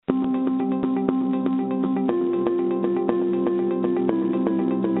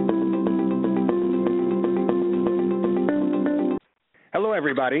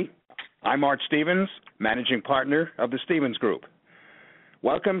everybody. I'm Art Stevens, Managing Partner of the Stevens Group.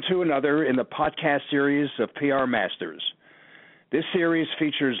 Welcome to another in the podcast series of PR Masters. This series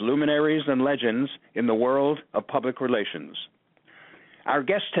features luminaries and legends in the world of public relations. Our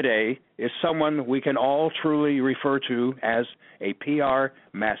guest today is someone we can all truly refer to as a PR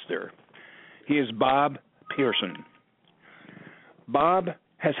master. He is Bob Pearson. Bob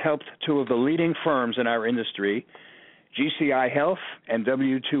has helped two of the leading firms in our industry, GCI Health and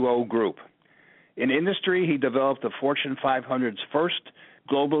W2O Group. In industry, he developed the Fortune 500's first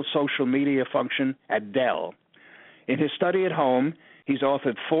global social media function at Dell. In his study at home, he's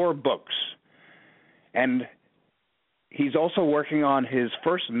authored 4 books, and he's also working on his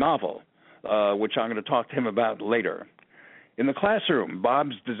first novel, which I'm going to talk to him about later. In the classroom,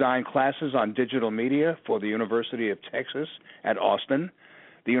 Bob's designed classes on digital media for the University of Texas at Austin,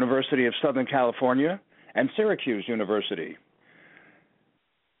 the University of Southern California, and Syracuse University.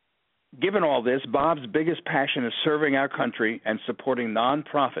 Given all this, Bob's biggest passion is serving our country and supporting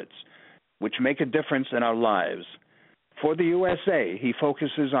nonprofits, which make a difference in our lives. For the USA, he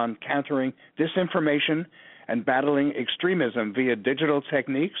focuses on countering disinformation and battling extremism via digital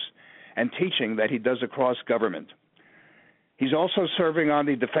techniques and teaching that he does across government. He's also serving on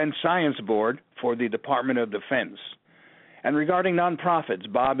the Defense Science Board for the Department of Defense. And regarding nonprofits,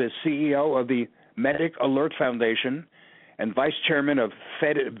 Bob is CEO of the Medic Alert Foundation and vice chairman of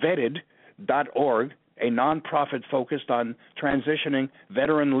Vetted.org, a nonprofit focused on transitioning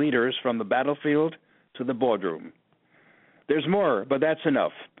veteran leaders from the battlefield to the boardroom. There's more, but that's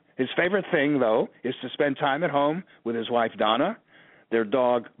enough. His favorite thing, though, is to spend time at home with his wife, Donna, their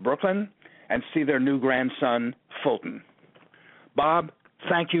dog, Brooklyn, and see their new grandson, Fulton. Bob,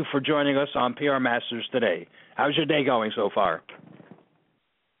 thank you for joining us on PR Masters today. How's your day going so far?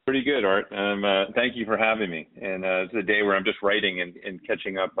 Pretty good, Art. Thank you for having me. And it's a day where I'm just writing and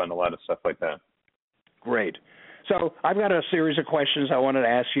catching up on a lot of stuff like that. Great. So I've got a series of questions I wanted to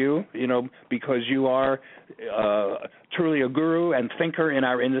ask you, because you are truly a guru and thinker in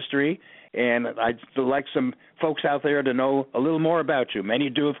our industry, and I'd like some folks out there to know a little more about you. Many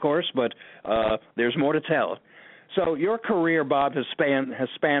do, of course, but there's more to tell. So your career, Bob, has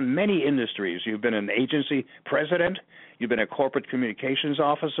spanned many industries. You've been an agency president. You've been a corporate communications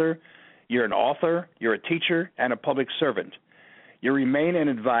officer. You're an author. You're a teacher and a public servant. You remain an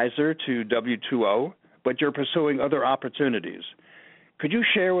advisor to W2O, but you're pursuing other opportunities. Could you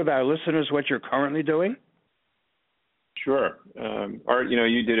share with our listeners what you're currently doing? Sure. Art,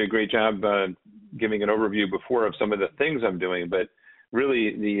 you did a great job giving an overview before of some of the things I'm doing, but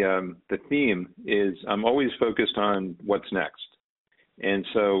really the theme is I'm always focused on what's next. And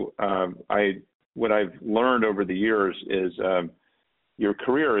so what I've learned over the years is your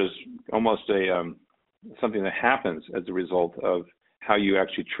career is almost something that happens as a result of how you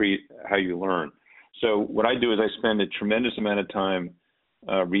actually treat, how you learn. So what I do is I spend a tremendous amount of time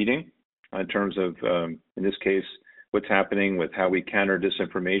reading in terms of, in this case, what's happening with how we counter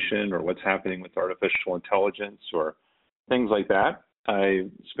disinformation or what's happening with artificial intelligence or things like that. I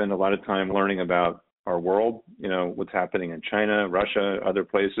spend a lot of time learning about our world, what's happening in China, Russia, other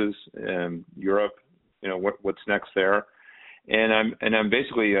places, Europe, what's next there. And I'm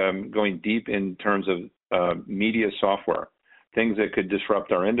basically going deep in terms of media software, things that could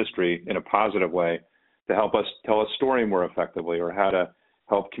disrupt our industry in a positive way to help us tell a story more effectively, or how to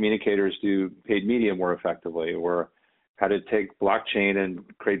help communicators do paid media more effectively, or how to take blockchain and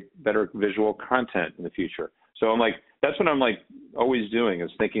create better visual content in the future. So that's what I'm always doing,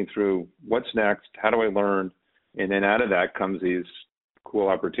 is thinking through what's next, how do I learn, and then out of that comes these cool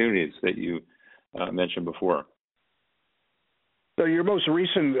opportunities that you mentioned before. So your most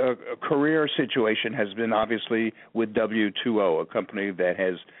recent career situation has been obviously with W2O, a company that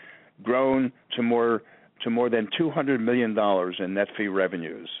has grown to more than $200 million in net fee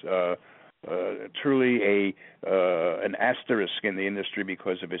revenues. Truly an asterisk in the industry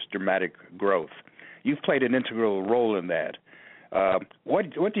because of its dramatic growth. You've played an integral role in that.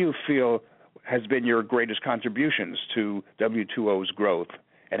 What do you feel has been your greatest contributions to W2O's growth?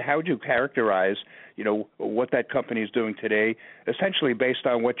 And how would you characterize, what that company is doing today, essentially based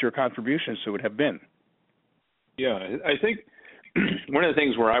on what your contributions to it have been? Yeah, I think one of the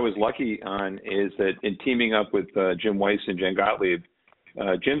things where I was lucky on is that in teaming up with Jim Weiss and Jen Gottlieb,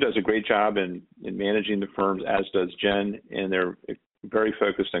 Jim does a great job in managing the firms, as does Jen, and they're very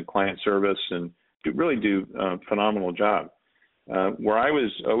focused on client service and really do a phenomenal job. Where I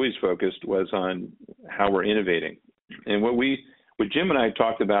was always focused was on how we're innovating. And what Jim and I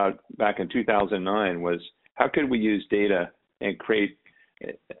talked about back in 2009 was how could we use data and create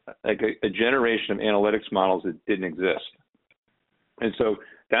a generation of analytics models that didn't exist. And so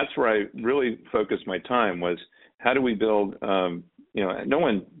that's where I really focused my time was how do we build, no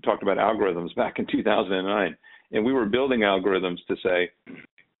one talked about algorithms back in 2009. And we were building algorithms to say,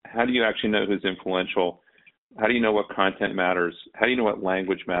 how do you actually know who's influential? How do you know what content matters? How do you know what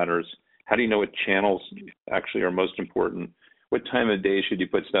language matters? How do you know what channels actually are most important? What time of day should you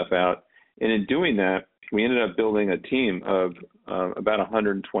put stuff out? And in doing that, we ended up building a team of about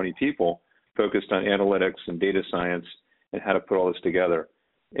 120 people focused on analytics and data science and how to put all this together.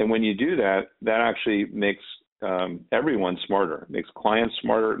 And when you do that, that actually makes everyone smarter. It makes clients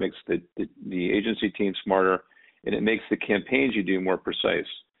smarter. It makes the agency team smarter, and it makes the campaigns you do more precise.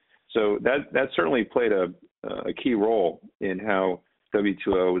 So that certainly played a key role in how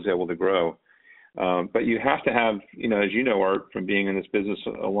W2O was able to grow. But you have to have, as you know, Art, from being in this business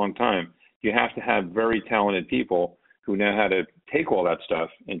a long time, you have to have very talented people who know how to take all that stuff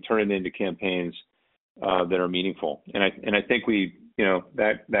and turn it into campaigns that are meaningful. And I think we,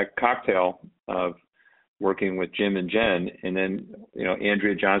 that cocktail of working with Jim and Jen, and then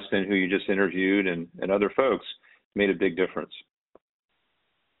Andrea Johnston, who you just interviewed, and other folks, made a big difference.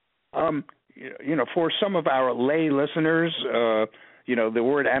 For some of our lay listeners, the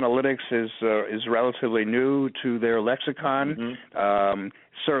word analytics is relatively new to their lexicon. Mm-hmm.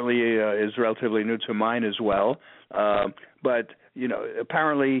 Certainly is relatively new to mine as well. But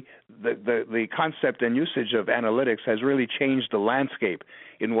apparently the concept and usage of analytics has really changed the landscape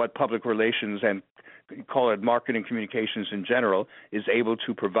in what public relations and call it marketing communications in general is able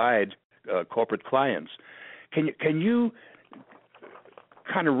to provide corporate clients. Can you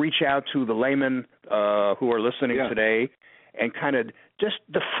kind of reach out to the laymen who are listening today and kind of just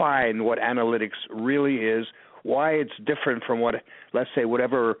define what analytics really is, why it's different from what, let's say,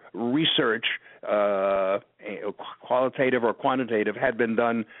 whatever research, qualitative or quantitative, had been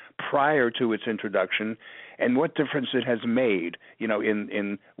done prior to its introduction, and what difference it has made,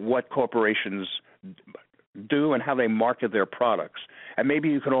 in what corporations do and how they market their products. And maybe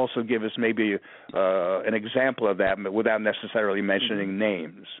you could also give us maybe an example of that without necessarily mentioning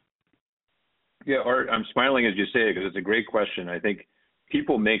names. Yeah, Art, I'm smiling as you say it because it's a great question. I think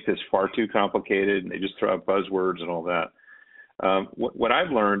people make this far too complicated and they just throw out buzzwords and all that. What I've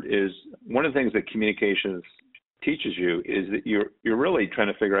learned is one of the things that communications teaches you is that you're really trying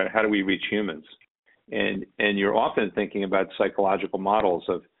to figure out how do we reach humans. And you're often thinking about psychological models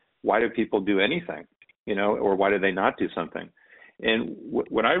of why do people do anything, or why do they not do something. And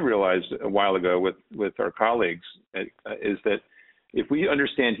what I realized a while ago with our colleagues is that if we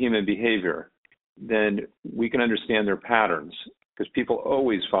understand human behavior, then we can understand their patterns, because people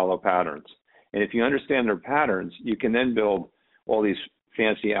always follow patterns. And if you understand their patterns, you can then build all these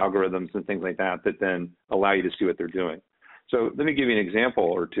fancy algorithms and things like that then allow you to see what they're doing. So let me give you an example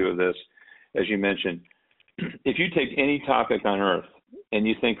or two of this. As you mentioned, if you take any topic on Earth and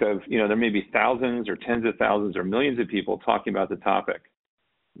you think of, there may be thousands or tens of thousands or millions of people talking about the topic,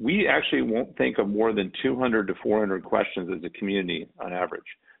 we actually won't think of more than 200 to 400 questions as a community on average.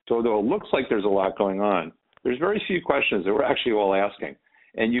 So although it looks like there's a lot going on, there's very few questions that we're actually all asking,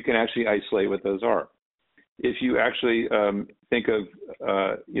 and you can actually isolate what those are. If you actually think of,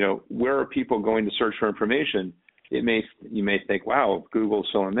 where are people going to search for information, you may think, wow, Google's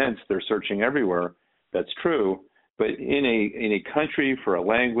so immense, they're searching everywhere. That's true, but in a country, for a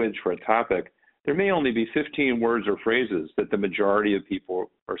language, for a topic, there may only be 15 words or phrases that the majority of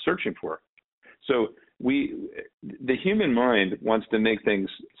people are searching for. So the human mind wants to make things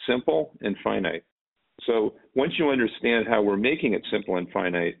simple and finite. So once you understand how we're making it simple and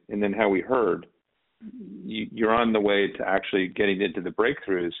finite, and then how we heard, you're on the way to actually getting into the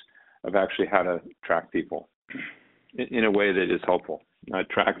breakthroughs of actually how to track people in a way that is helpful, not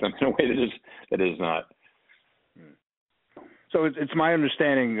track them in a way that is not. So it's my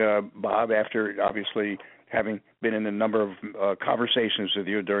understanding, Bob, after obviously having been in a number of conversations with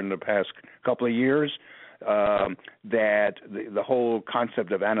you during the past couple of years, that the whole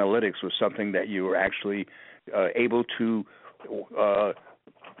concept of analytics was something that you were actually able to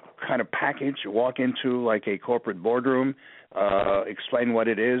kind of package, walk into like a corporate boardroom, explain what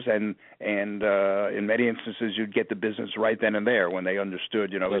it is, and in many instances you'd get the business right then and there when they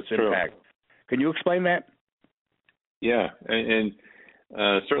understood, its impact. Can you explain that? Yeah, and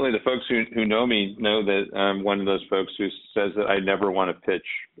certainly the folks who know me know that I'm one of those folks who says that I never want to pitch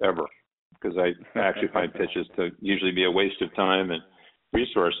ever, because I actually find pitches to usually be a waste of time and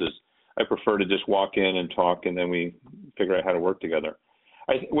resources. I prefer to just walk in and talk, and then we figure out how to work together.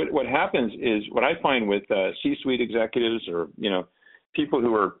 What happens is, what I find with C-suite executives or people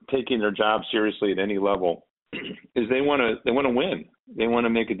who are taking their job seriously at any level, is they want to win. They want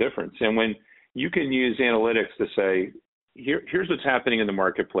to make a difference. And when you can use analytics to say, here's what's happening in the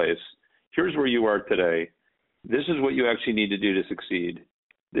marketplace. Here's where you are today. This is what you actually need to do to succeed.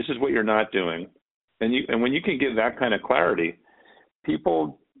 This is what you're not doing. And when you can give that kind of clarity,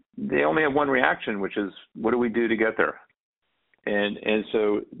 people, they only have one reaction, which is, what do we do to get there? And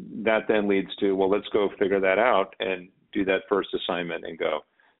so that then leads to, well, let's go figure that out and do that first assignment and go.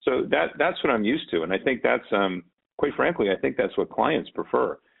 So that's what I'm used to. And I think that's, quite frankly, I think that's what clients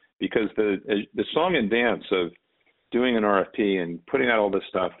prefer, because the song and dance of doing an RFP and putting out all this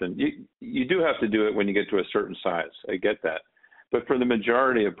stuff, and you do have to do it when you get to a certain size. I get that. But for the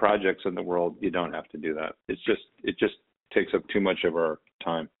majority of projects in the world, you don't have to do that. It just takes up too much of our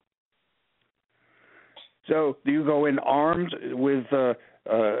time. So do you go in armed with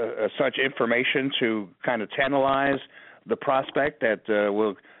such information to kind of tantalize the prospect that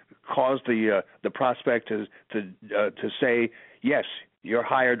will cause the prospect to say, yes, you're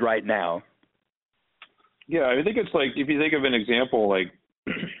hired right now? Yeah, I think it's like, if you think of an example, like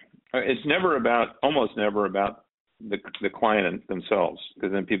it's almost never about the client themselves,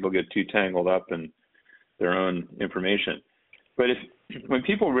 because then people get too tangled up in their own information. But when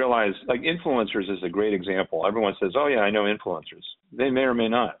people realize, like influencers is a great example. Everyone says, oh yeah, I know influencers. They may or may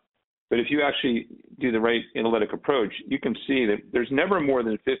not. But if you actually do the right analytic approach, you can see that there's never more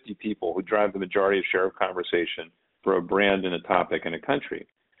than 50 people who drive the majority of share of conversation for a brand and a topic in a country.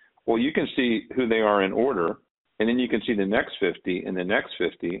 Well, you can see who they are in order, and then you can see the next 50 and the next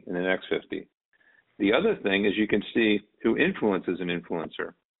 50 and the next 50. The other thing is you can see who influences an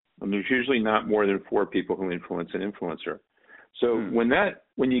influencer. And there's usually not more than 4 people who influence an influencer. So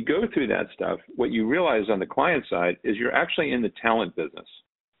when you go through that stuff, what you realize on the client side is you're actually in the talent business,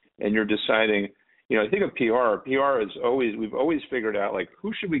 and you're deciding, I think of PR. PR is we've always figured out, like,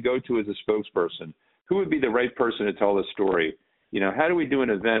 who should we go to as a spokesperson? Who would be the right person to tell the story? How do we do an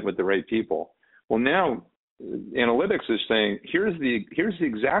event with the right people? Well, now analytics is saying, here's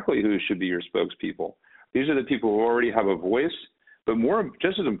exactly who should be your spokespeople. These are the people who already have a voice, but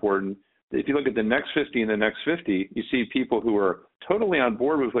just as important, if you look at the next 50 and the next 50, you see people who are totally on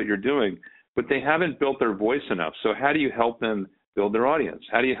board with what you're doing, but they haven't built their voice enough. So how do you help them build their audience?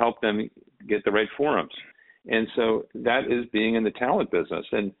 How do you help them get the right forums? And so that is being in the talent business.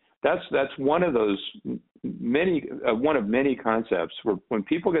 And that's one of those one of many concepts where when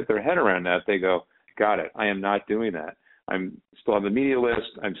people get their head around that, they go, got it, I am not doing that. I'm still have a media list.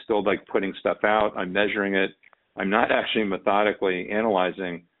 I'm still like putting stuff out. I'm measuring it. I'm not actually methodically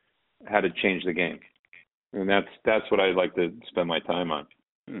analyzing how to change the game. And that's what I like to spend my time on.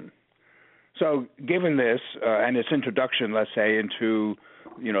 So given this and its introduction, let's say, into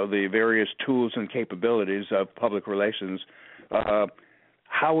the various tools and capabilities of public relations,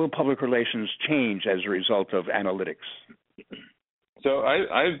 how will public relations change as a result of analytics? So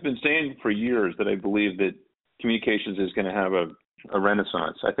I've been saying for years that I believe that communications is going to have a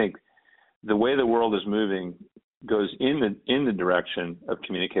renaissance. I think the way the world is moving goes in the direction of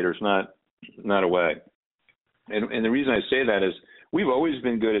communicators, not away. And the reason I say that is we've always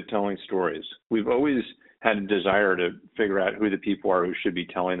been good at telling stories. We've always had a desire to figure out who the people are who should be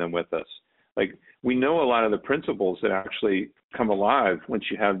telling them with us. Like, we know a lot of the principles that actually come alive once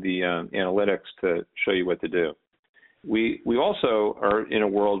you have the analytics to show you what to do. We also are in a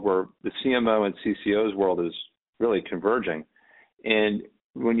world where the CMO and CCO's world is really converging. And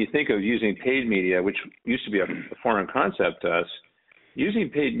when you think of using paid media, which used to be a foreign concept to us, using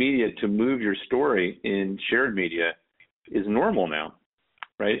paid media to move your story in shared media is normal now,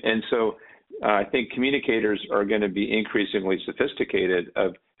 right? And so I think communicators are going to be increasingly sophisticated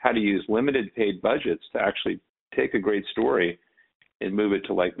of how to use limited paid budgets to actually take a great story and move it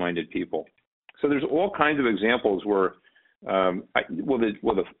to like-minded people. So there's all kinds of examples where will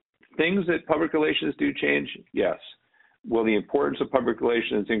the things that public relations do change? Yes. Will the importance of public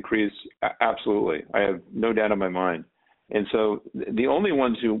relations increase? Absolutely. I have no doubt in my mind. And so the only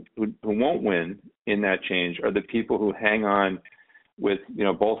ones who won't win in that change are the people who hang on with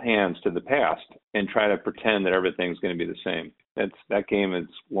both hands to the past and try to pretend that everything's going to be the same. That game is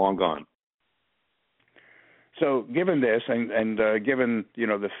long gone. So given this and given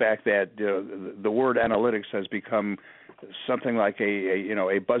the fact that the word analytics has become something like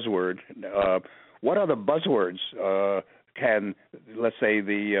a buzzword, what other buzzwords can, let's say,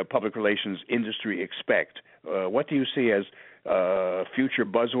 the public relations industry expect? What do you see as future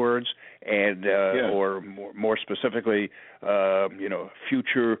buzzwords and or more specifically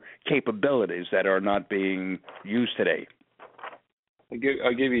future capabilities that are not being used today?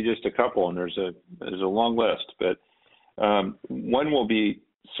 I'll give you just a couple, and there's a long list, but one will be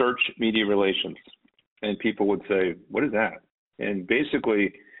search media relations, and people would say, what is that? And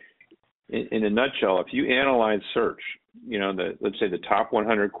basically, in a nutshell, if you analyze search, let's say the top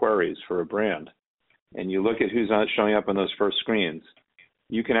 100 queries for a brand, and you look at who's not showing up on those first screens,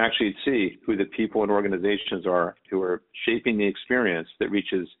 you can actually see who the people and organizations are who are shaping the experience that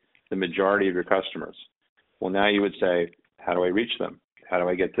reaches the majority of your customers. Well, now you would say, how do I reach them? How do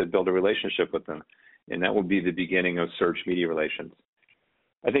I get to build a relationship with them? And that will be the beginning of search media relations.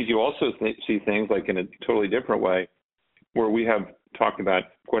 I think you also see things like in a totally different way, where we have talked about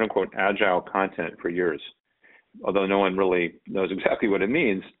quote unquote agile content for years. Although no one really knows exactly what it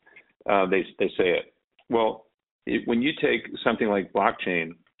means, they say it. Well, when you take something like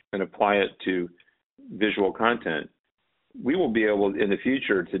blockchain and apply it to visual content, we will be able in the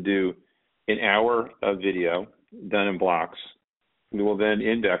future to do an hour of video done in blocks. We will then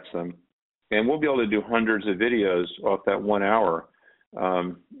index them, and we'll be able to do hundreds of videos off that 1 hour,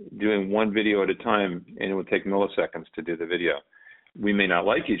 doing one video at a time, and it will take milliseconds to do the video. We may not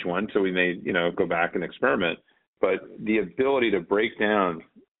like each one, so we may, go back and experiment, but the ability to break down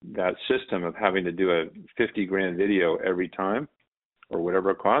that system of having to do a 50 grand video every time or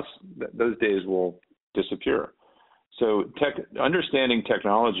whatever it costs, those days will disappear. So understanding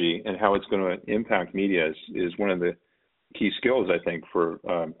technology and how it's going to impact media is one of the key skills, I think, for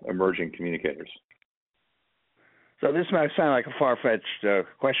emerging communicators. So this might sound like a far-fetched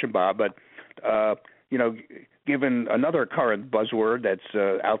question, Bob, but, given another current buzzword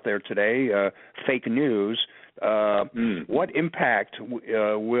that's out there today, fake news, what impact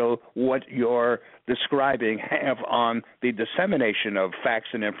will what you're describing have on the dissemination of facts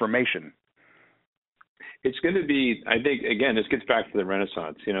and information? It's going to be, I think, again, this gets back to the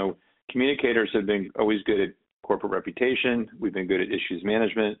Renaissance. Communicators have been always good at corporate reputation. We've been good at issues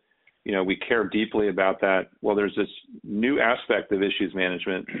management. We care deeply about that. Well, there's this new aspect of issues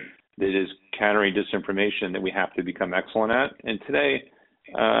management that is countering disinformation that we have to become excellent at. And today,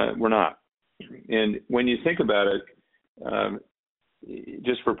 we're not. And when you think about it,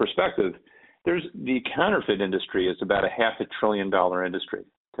 just for perspective, the counterfeit industry is about a $500 billion industry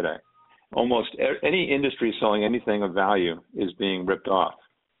today. Almost any industry selling anything of value is being ripped off.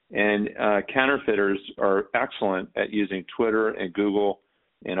 And counterfeiters are excellent at using Twitter and Google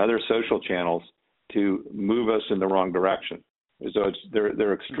and other social channels to move us in the wrong direction. So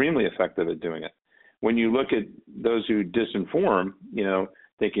they're extremely effective at doing it. When you look at those who disinform,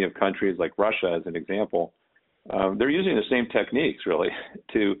 thinking of countries like Russia as an example, they're using the same techniques really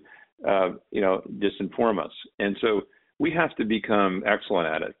to, disinform us. And so we have to become excellent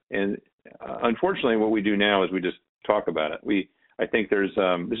at it. And unfortunately, what we do now is we just talk about it. I think this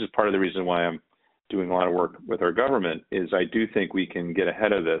is part of the reason why I'm doing a lot of work with our government is I do think we can get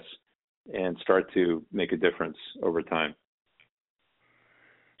ahead of this and start to make a difference over time.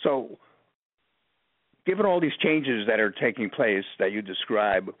 So, given all these changes that are taking place that you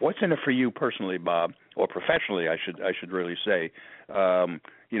describe, what's in it for you personally, Bob, or professionally, I should really say?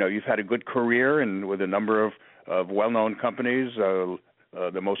 You've had a good career and with a number of well-known companies.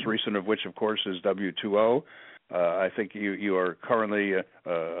 The most recent of which, of course, is W2O. I think you are currently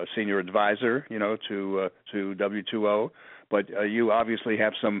a senior advisor, to W2O. But you obviously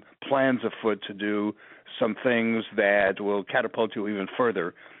have some plans afoot to do some things that will catapult you even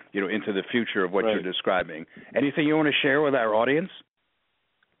further, into the future of what You're describing. Anything you want to share with our audience?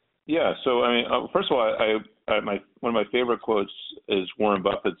 Yeah. So, first of all, one of my favorite quotes is Warren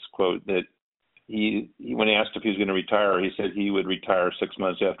Buffett's quote that he when he asked if he was going to retire, he said he would retire 6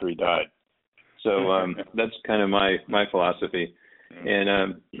 months after he died. So that's kind of my philosophy.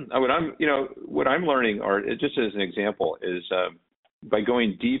 And what I'm learning, Art, just as an example, is by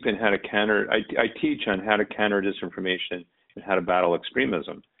going deep in how to counter. I teach on how to counter disinformation and how to battle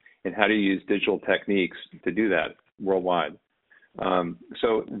extremism, and how to use digital techniques to do that worldwide.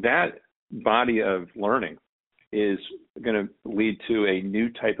 So that body of learning is going to lead to a new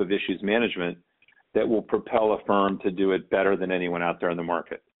type of issues management that will propel a firm to do it better than anyone out there in the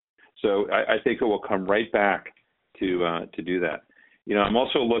market. So I think it will come right back to do that. I'm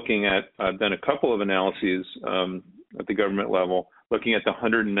also looking at, I've done a couple of analyses at the government level, looking at the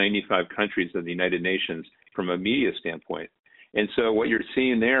 195 countries of the United Nations from a media standpoint. And so what you're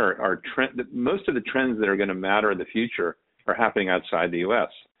seeing there are most of the trends that are going to matter in the future are happening outside the U.S.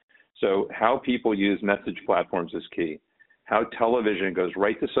 So how people use message platforms is key. How television goes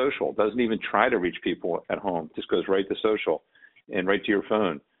right to social, doesn't even try to reach people at home, just goes right to social and right to your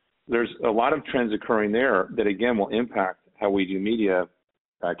phone. There's a lot of trends occurring there that, again, will impact how we do media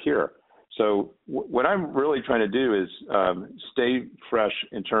back here. So what I'm really trying to do is stay fresh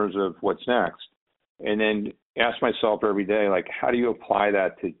in terms of what's next, and then ask myself every day, like, how do you apply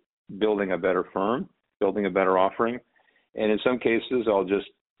that to building a better firm, building a better offering? And in some cases, I'll just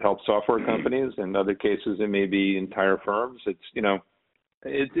help software companies. In other cases, it may be entire firms.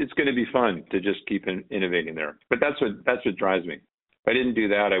 It's going to be fun to just keep innovating there. But that's what drives me. If I didn't do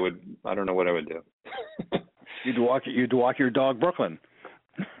that, I don't know what I would do. You'd walk your dog Brooklyn.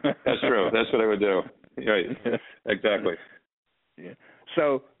 That's true. That's what I would do. Right. Exactly. Yeah.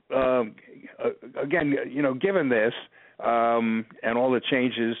 So again, given this and all the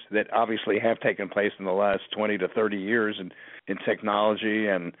changes that obviously have taken place in the last 20 to 30 years in technology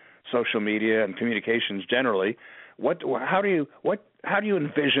and social media and communications generally, how do you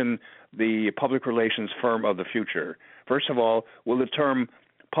envision the public relations firm of the future? First of all, will the term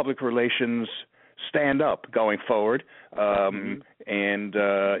public relations stand up going forward? And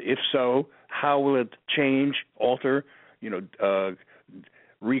if so, how will it change, alter,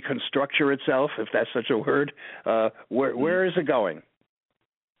 reconstructure itself, if that's such a word? Where is it going?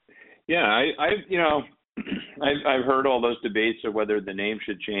 Yeah, I've heard all those debates of whether the name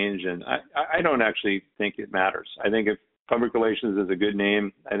should change, and I don't actually think it matters. I think if public relations is a good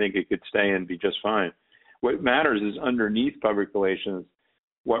name, I think it could stay and be just fine. What matters is underneath public relations,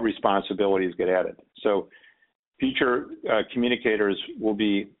 what responsibilities get added. So future communicators will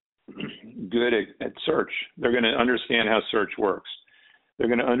be good at search. They're going to understand how search works. They're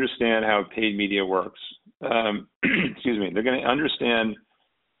going to understand how paid media works. Excuse me. They're going to understand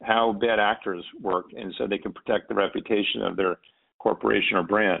how bad actors work, and so they can protect the reputation of their corporation or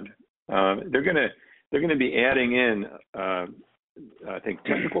brand. They're going to be adding in, I think,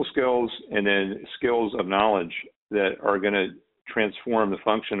 technical skills and then skills of knowledge that are going to transform the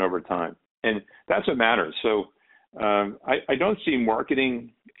function over time, and that's what matters. So I don't see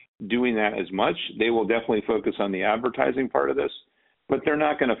marketing doing that as much. They will definitely focus on the advertising part of this, but they're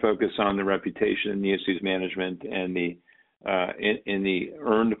not going to focus on the reputation and the issues management and the in the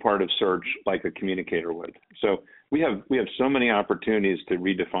earned part of search like a communicator would. So we have so many opportunities to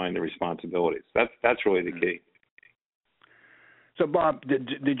redefine the responsibilities. That's really the key. So Bob,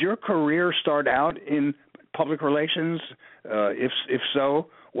 did your career start out in public relations? If so,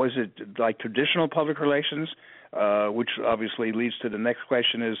 was it like traditional public relations? Which obviously leads to the next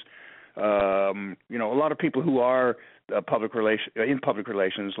question is, a lot of people who are in public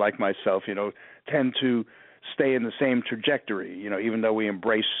relations, like myself, tend to stay in the same trajectory, even though we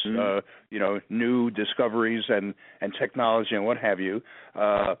embrace, new discoveries and technology and what have you,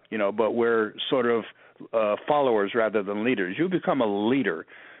 but we're sort of followers rather than leaders. You become a leader.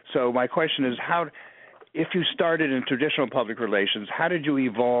 So my question is, if you started in traditional public relations, how did you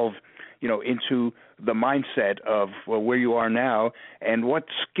evolve, into the mindset of where you are now, and what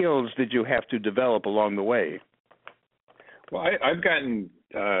skills did you have to develop along the way? Well, I've gotten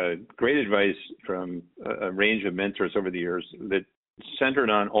great advice from a range of mentors over the years that centered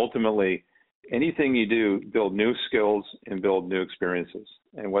on ultimately anything you do, build new skills and build new experiences.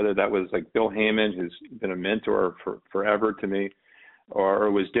 And whether that was like Bill Heyman, who's been a mentor forever to me, or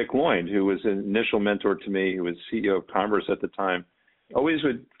it was Dick Loynd, who was an initial mentor to me, who was CEO of Converse at the time, always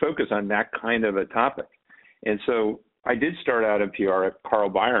would focus on that kind of a topic. And so I did start out in PR at Carl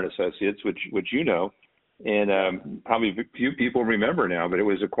Bayer & Associates, which you know, and probably few people remember now, but it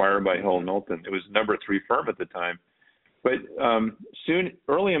was acquired by Hill & Knowlton. It was the number 3 firm at the time. But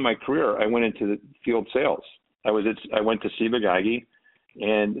early in my career, I went into the field sales. I went to Ciba-Geigy,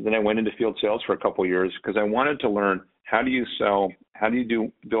 and then I went into field sales for a couple of years because I wanted to learn how do you sell, how do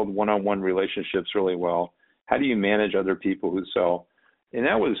you build one-on-one relationships really well, how do you manage other people who sell, and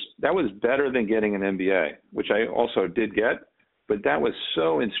that was better than getting an MBA, which I also did get, but that was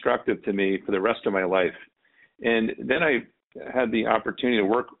so instructive to me for the rest of my life. And then I had the opportunity to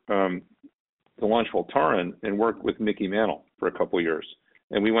work to launch Voltaren and work with Mickey Mantle for a couple of years.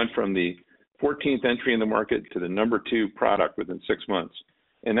 And we went from the 14th entry in the market to the number 2 product within 6 months.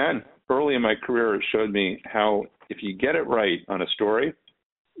 And that early in my career showed me how if you get it right on a story,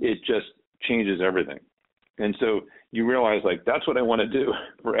 it just changes everything. And so you realize, like, that's what I want to do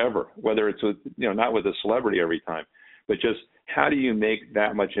forever, whether it's with, not with a celebrity every time, but just how do you make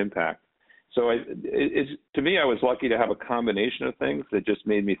that much impact? So to me, I was lucky to have a combination of things that just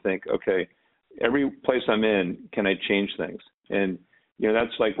made me think, okay, every place I'm in, can I change things? And,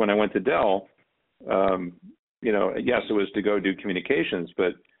 that's like when I went to Dell, yes, it was to go do communications,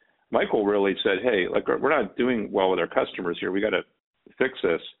 but Michael really said, hey, like, we're not doing well with our customers here. We got to fix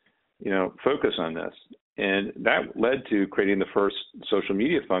this, focus on this. And that led to creating the first social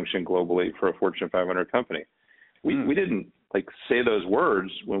media function globally for a Fortune 500 company. We didn't say those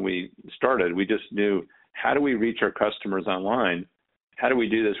words when we started. We just knew, how do we reach our customers online? How do we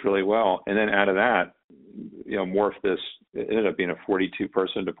do this really well? And then out of that, morph this. It ended up being a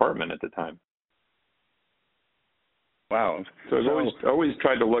 42-person department at the time. Wow. So I've always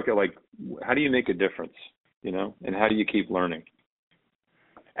tried to look at, like, how do you make a difference, and how do you keep learning?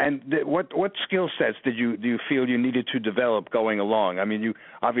 And what skill sets do you feel you needed to develop going along? I mean, you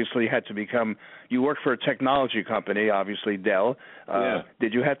obviously had to you worked for a technology company, obviously Dell. Yeah.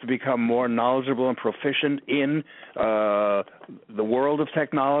 Did you have to become more knowledgeable and proficient in the world of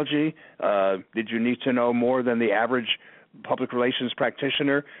technology? Did you need to know more than the average public relations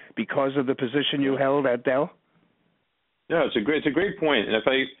practitioner because of the position you held at Dell? No, it's a great point. And if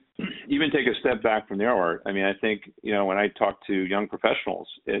I even take a step back from there, Art, I mean, I think, when I talk to young professionals,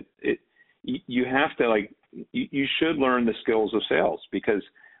 you have to, you should learn the skills of sales, because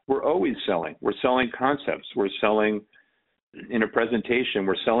we're always selling. We're selling concepts. We're selling in a presentation.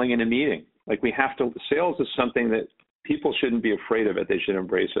 We're selling in a meeting. Sales is something that people shouldn't be afraid of it. They should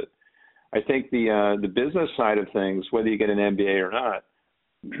embrace it. I think the business side of things, whether you get an MBA or not,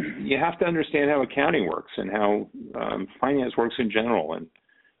 you have to understand how accounting works and how finance works in general. And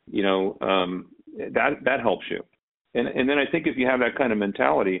that helps you. And then I think if you have that kind of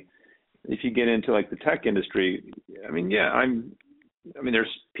mentality, if you get into the tech industry, I mean, there's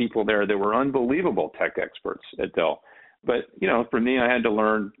people there that were unbelievable tech experts at Dell. But, for me, I had to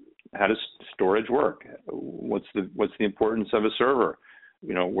learn how does storage work? What's the importance of a server?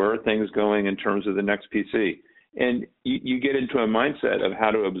 Where are things going in terms of the next PC? And you get into a mindset of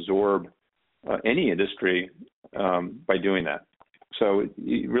how to absorb any industry by doing that. So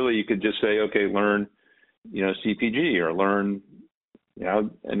you could just say, okay, learn, CPG, or learn,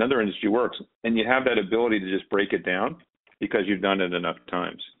 another industry works, and you have that ability to just break it down because you've done it enough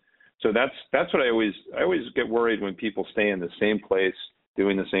times. So that's what I always get worried when people stay in the same place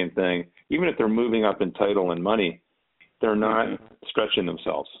doing the same thing. Even if they're moving up in title and money, they're not stretching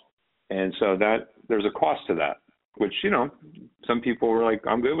themselves. And so that there's a cost to that, which, some people were like,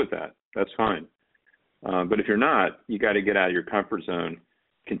 I'm good with that. That's fine. But if you're not, you got to get out of your comfort zone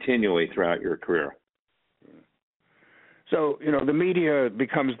continually throughout your career. So, the media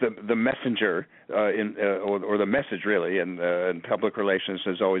becomes the messenger or the message, really, and public relations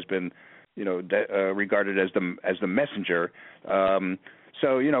has always been, regarded as the messenger.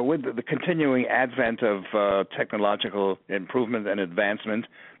 So, with the continuing advent of technological improvement and advancement,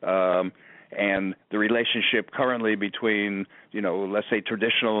 and the relationship currently between, let's say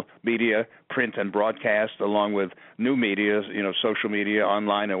traditional media, print and broadcast, along with new media, social media,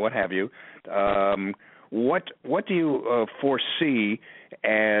 online, and what have you, what do you foresee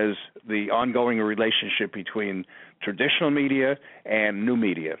as the ongoing relationship between traditional media and new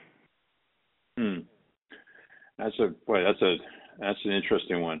media? That's an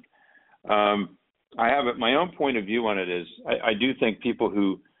interesting one. I have my own point of view on it. Is I do think people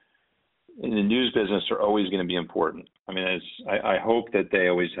who in the news business are always going to be important. I mean, I hope that they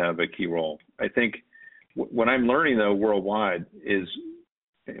always have a key role. I think what I'm learning, though, worldwide is,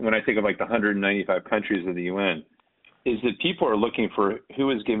 when I think of the 195 countries of the UN, is that people are looking for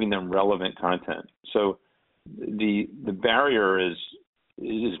who is giving them relevant content. So the barrier is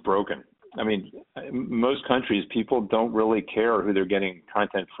broken. I mean, most countries, people don't really care who they're getting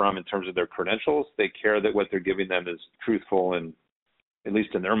content from in terms of their credentials. They care that what they're giving them is truthful, and at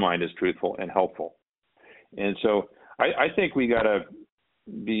least in their mind is truthful and helpful. And so I think we got to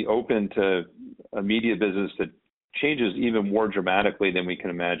be open to a media business that changes even more dramatically than we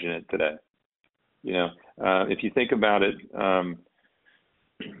can imagine it today. If you think about it,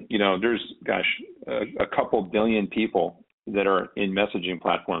 there's, a couple billion people that are in messaging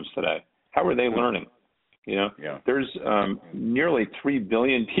platforms today. How are they learning? There's nearly 3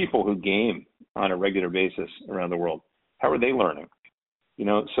 billion people who game on a regular basis around the world. How are they learning?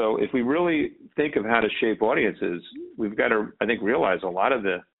 So if we really think of how to shape audiences, we've got to, I think, realize a lot of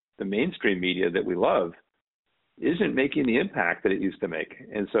the mainstream media that we love isn't making the impact that it used to make.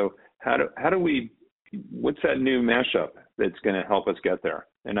 And so how do we, what's that new mashup that's going to help us get there?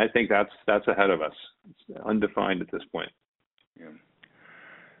 And I think that's ahead of us. It's undefined at this point. Yeah.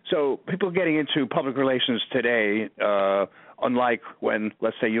 So people getting into public relations today, unlike when,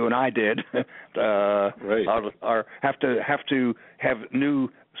 let's say, you and I did, right, have to have new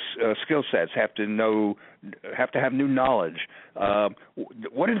skill sets, have to have new knowledge.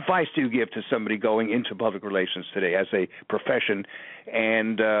 What advice do you give to somebody going into public relations today as a profession,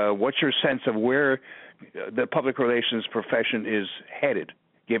 and what's your sense of where the public relations profession is headed,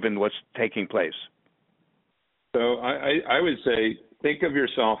 given what's taking place? So I would say, think of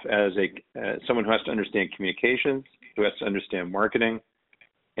yourself as someone who has to understand communications, who has to understand marketing,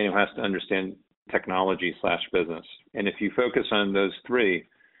 and who has to understand technology/business. And if you focus on those three,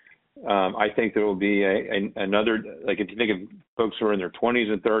 I think there will be another, if you think of folks who are in their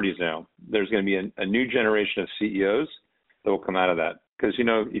 20s and 30s now, there's going to be a new generation of CEOs that will come out of that. Because, you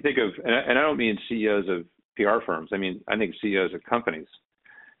know, you think of, and I don't mean CEOs of PR firms. I think CEOs of companies.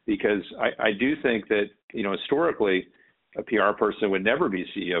 Because I do think that, you know, historically, a PR person would never be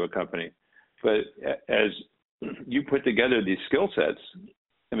CEO of a company. But as you put together these skill sets,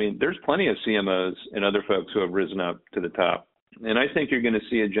 I mean, there's plenty of CMOs and other folks who have risen up to the top. And I think you're going to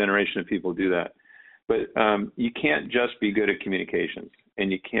see a generation of people do that. But you can't just be good at communications,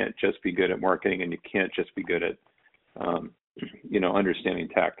 and you can't just be good at marketing, and you can't just be good at, you know, understanding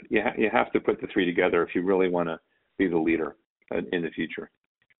tech. You have to put the three together if you really want to be the leader in the future.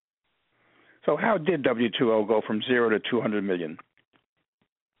 So how did W2O go from 0 to 200 million?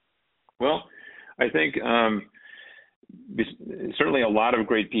 Well, I think certainly a lot of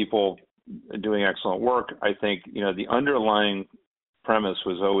great people doing excellent work. I think, you know, the underlying premise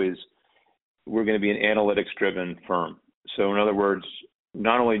was always we're going to be an analytics-driven firm. So in other words,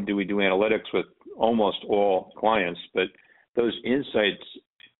 not only do we do analytics with almost all clients, but those insights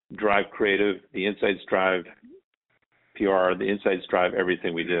drive creative, the insights drive PR, the insights drive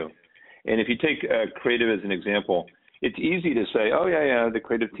everything we do. And if you take creative as an example, it's easy to say, oh, yeah, the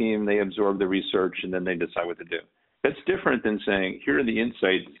creative team, they absorb the research and then they decide what to do. That's different than saying, here are the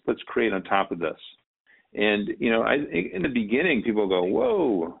insights, let's create on top of this. And, you know, in the beginning, people go,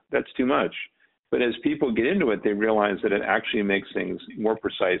 whoa, that's too much. But as people get into it, they realize that it actually makes things more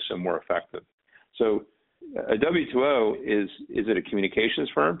precise and more effective. So a W2O, is it a communications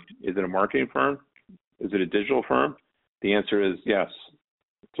firm? Is it a marketing firm? Is it a digital firm? The answer is yes.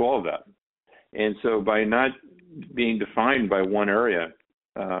 It's all of that. And so by not being defined by one area,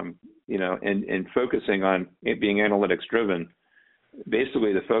 you know, and focusing on it being analytics driven,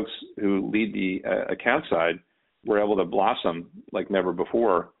 basically the folks who lead the account side were able to blossom like never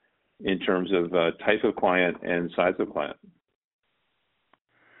before in terms of type of client and size of client.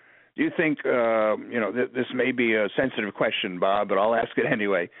 Do you think, you know, this may be a sensitive question, Bob, but I'll ask it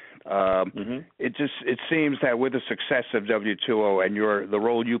anyway. It seems that with the success of W2O and the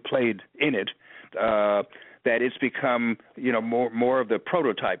role you played in it, that it's become, you know, more of the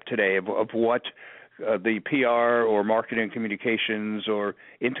prototype today of what the PR or marketing communications or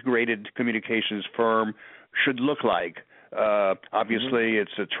integrated communications firm should look like. Obviously,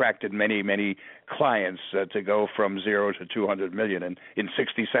 it's attracted many clients to go from 0 to 200 million in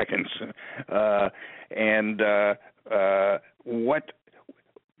 60 seconds. What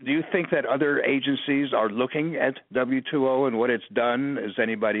do you think that other agencies are looking at W2O and what it's done? Is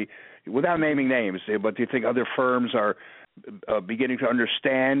anybody, without naming names, but do you think other firms are beginning to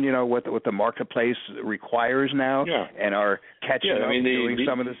understand, you know, what the marketplace requires now, and are catching up, doing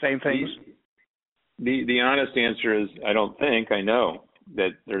some of the same things? The honest answer is I don't think. I know that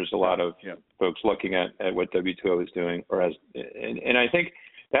there's a lot of folks looking at what W2O is doing, and I think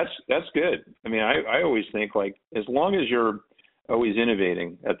that's good. I mean, I always think, like, as long as you're always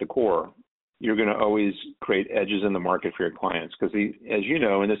innovating at the core, you're going to always create edges in the market for your clients. Because as you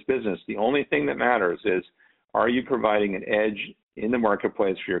know, in this business, the only thing that matters is, are you providing an edge in the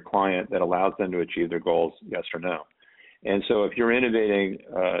marketplace for your client that allows them to achieve their goals, yes or no? And so if you're innovating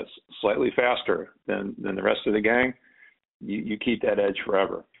slightly faster than the rest of the gang, you keep that edge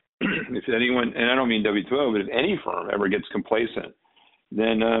forever. If anyone, and I don't mean W2O, but if any firm ever gets complacent,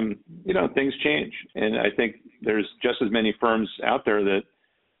 then, you know, things change. And I think there's just as many firms out there that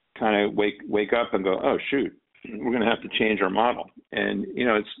kind of wake up and go, oh, shoot, we're going to have to change our model. And, you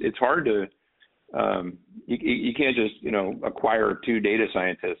know, it's hard to, you can't just, you know, acquire 2 data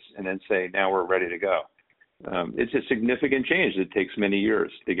scientists and then say, now we're ready to go. It's a significant change that takes many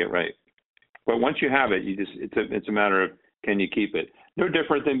years to get right. But once you have it, it's a matter of, can you keep it? No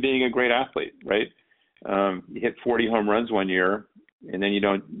different than being a great athlete, right? You hit 40 home runs one year, and then you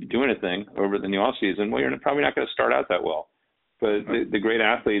don't do anything over in the off season. Well, you're probably not going to start out that well. But the great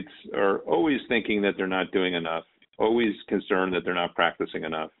athletes are always thinking that they're not doing enough, always concerned that they're not practicing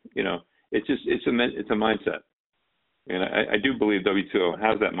enough. You know, it's a mindset. And I do believe W2O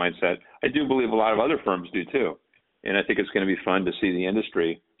has that mindset. I do believe a lot of other firms do too. And I think it's going to be fun to see the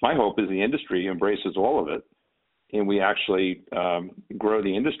industry. My hope is the industry embraces all of it, and we actually grow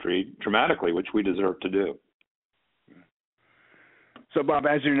the industry dramatically, which we deserve to do. So, Bob,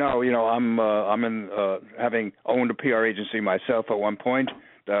 as you know, I'm in having owned a PR agency myself at one point,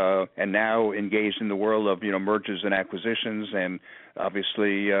 and now engaged in the world of mergers and acquisitions, and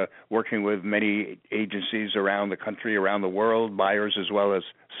obviously working with many agencies around the country, around the world, buyers as well as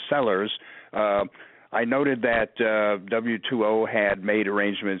sellers. I noted that W2O had made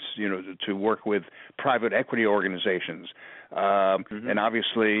arrangements, to work with private equity organizations. And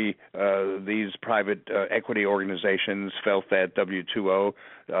obviously, these private equity organizations felt that W2O,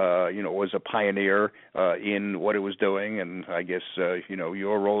 was a pioneer in what it was doing, and I guess,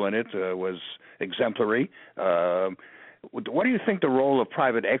 your role in it was exemplary. What do you think the role of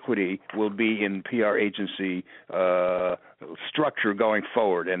private equity will be in PR agency structure going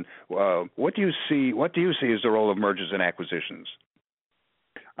forward, and what do you see as the role of mergers and acquisitions?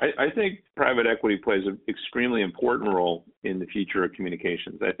 I think private equity plays an extremely important role in the future of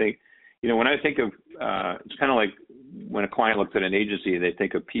communications. I think, when I think of, it's kind of like when a client looks at an agency, they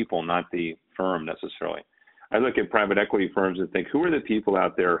think of people, not the firm necessarily. I look at private equity firms and think, who are the people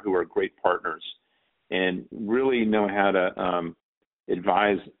out there who are great partners and really know how to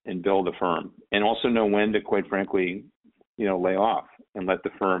advise and build a firm, and also know when to, quite frankly, lay off and let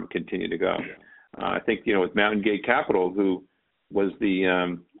the firm continue to go. I think, with Mountain Gate Capital, who was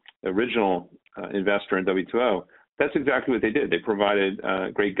the original investor in W2O, that's exactly what they did. They provided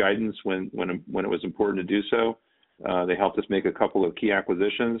great guidance when it was important to do so. They helped us make a couple of key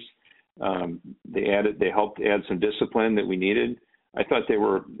acquisitions. They helped add some discipline that we needed. I thought they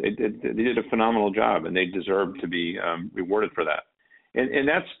did a phenomenal job, and they deserve to be rewarded for that. And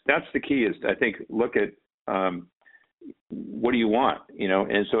that's the key, is I think, look at what do you want,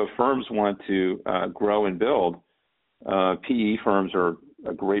 And so if firms want to grow and build, PE firms are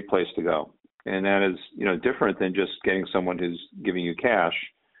a great place to go. And that is, different than just getting someone who's giving you cash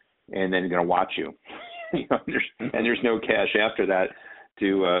and then going to watch you. And there's no cash after that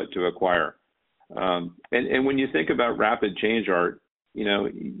to acquire. And when you think about rapid change, Art,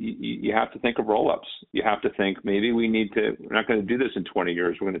 you have to think of roll-ups. You have to think, maybe we're not going to do this in 20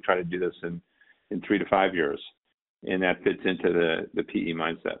 years. We're going to try to do this in 3 to 5 years. And that fits into the PE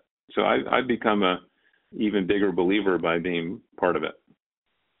mindset. So I've become a even bigger believer by being part of it.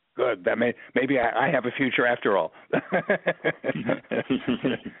 Good. That maybe I have a future after all.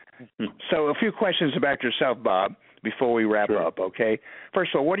 So a few questions about yourself, Bob, before we wrap up, okay?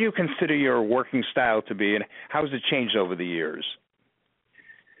 First of all, what do you consider your working style to be, and how has it changed over the years?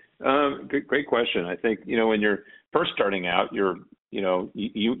 Great question. I think, when you're first starting out, you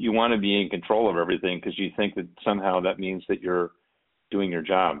want to be in control of everything, because you think that somehow that means that you're doing your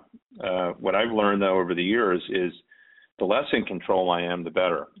job. What I've learned, though, over the years is the less in control I am, the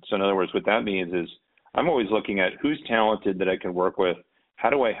better. So in other words, what that means is I'm always looking at who's talented that I can work with, how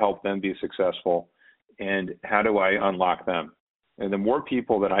do I help them be successful, and how do I unlock them? And the more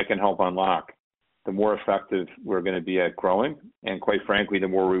people that I can help unlock, the more effective we're going to be at growing, and quite frankly, the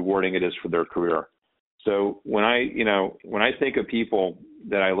more rewarding it is for their career. So when I think of people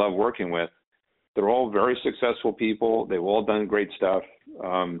that I love working with, they're all very successful people. They've all done great stuff.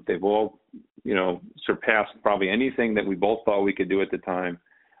 They've all, surpassed probably anything that we both thought we could do at the time.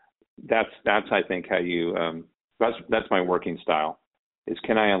 That's I think how you. That's my working style. Is,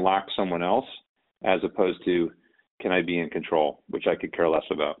 can I unlock someone else, as opposed to can I be in control, which I could care less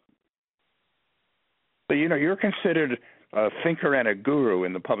about. So you're considered a thinker and a guru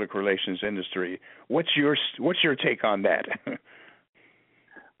in the public relations industry. What's your take on that?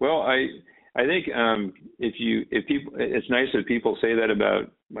 Well, I think if people, it's nice that people say that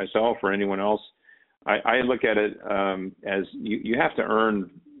about myself or anyone else. I look at it as you have to earn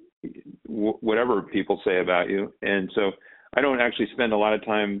whatever people say about you, and so I don't actually spend a lot of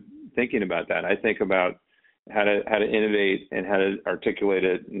time thinking about that. I think about how to innovate and how to articulate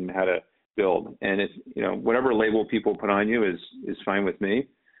it and how to build. And it's whatever label people put on you is fine with me.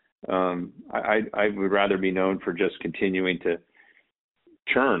 I would rather be known for just continuing to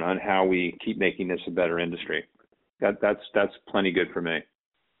churn on how we keep making this a better industry. That's plenty good for me.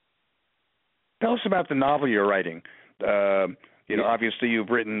 Tell us about the novel you're writing. Obviously you've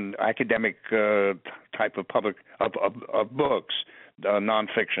written academic type of of books,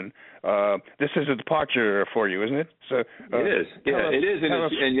 nonfiction. This is a departure for you, isn't it? So it is. It is,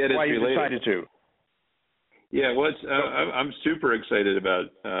 and yet it's why related. You decided to. Yeah, well, I'm super excited about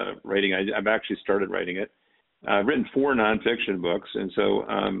writing. I've actually started writing it. I've written 4 nonfiction books, and so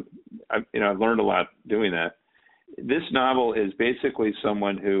I've learned a lot doing that. This novel is basically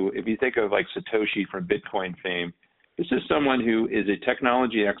someone who, if you think of like Satoshi from Bitcoin fame, this is someone who is a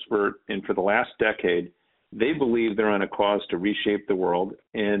technology expert, and for the last decade, they believe they're on a cause to reshape the world,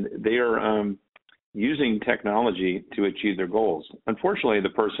 and they are using technology to achieve their goals. Unfortunately, the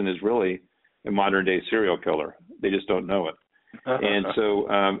person is really a modern-day serial killer. They just don't know it. And so,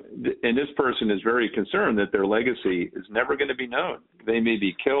 and this person is very concerned that their legacy is never going to be known. They may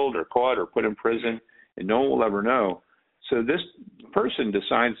be killed or caught or put in prison, and no one will ever know. So this person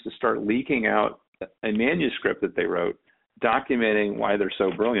decides to start leaking out a manuscript that they wrote documenting why they're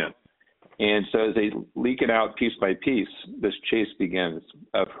so brilliant. And so as they leak it out piece by piece, this chase begins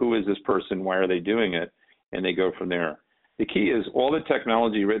of who is this person, why are they doing it, and they go from there. The key is all the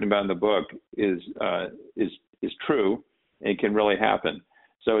technology written about in the book is true and can really happen.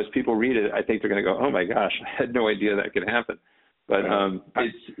 So as people read it, I think they're going to go, "Oh my gosh, I had no idea that could happen." But I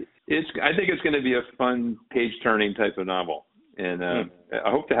think it's going to be a fun page-turning type of novel, and I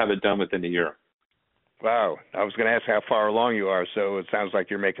hope to have it done within a year. Wow, I was going to ask how far along you are, so it sounds like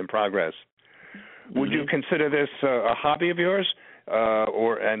you're making progress. Would you consider this a hobby of yours,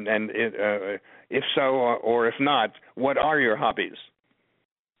 if so, or if not, what are your hobbies?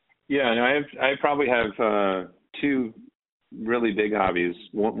 Yeah, and I probably have two really big hobbies.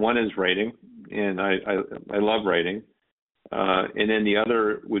 One is writing, and I love writing, and then the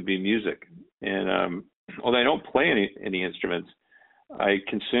other would be music. And although I don't play any instruments, I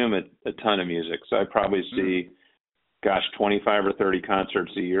consume a ton of music. So I probably see, 25 or 30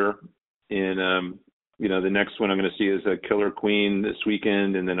 concerts a year. And, the next one I'm going to see is a Killer Queen this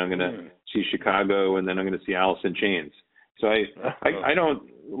weekend, and then I'm going to see Chicago, and then I'm going to see Alice in Chains. So I don't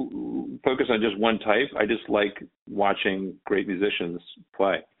focus on just one type. I just like watching great musicians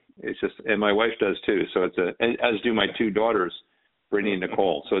play. It's just, and my wife does too. So as do my two daughters, Brittany and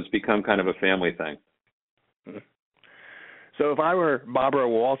Nicole. So it's become kind of a family thing. So if I were Barbara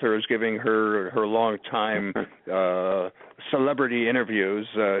Walters giving her long-time celebrity interviews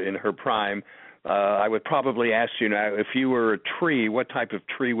in her prime, I would probably ask you now, if you were a tree, what type of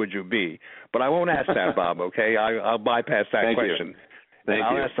tree would you be? But I won't ask that, Bob, okay? I'll bypass that question. Thank you.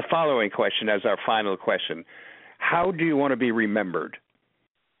 I'll ask the following question as our final question. How do you want to be remembered?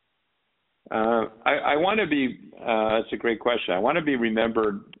 I want to be, that's a great question. I want to be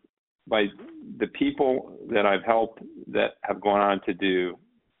remembered by the people that I've helped that have gone on to do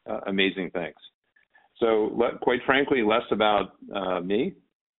amazing things. So quite frankly, less about me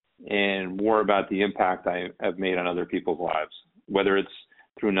and more about the impact I have made on other people's lives, whether it's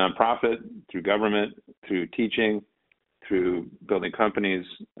through nonprofit, through government, through teaching, through building companies.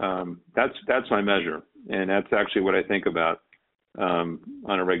 That's my measure. And that's actually what I think about on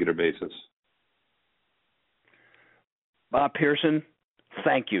a regular basis. Bob Pearson,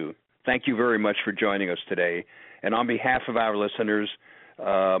 thank you. Thank you very much for joining us today. And on behalf of our listeners,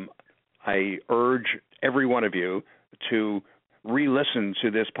 I urge every one of you to re-listen to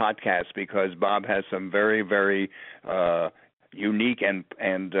this podcast because Bob has some very, very unique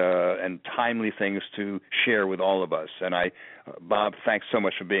and timely things to share with all of us. And Bob, thanks so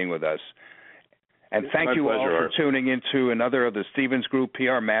much for being with us. And thank you all for tuning into another of the Stevens Group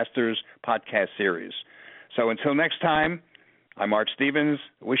PR Masters podcast series. So until next time, I'm Art Stevens,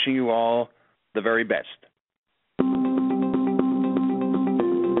 wishing you all the very best.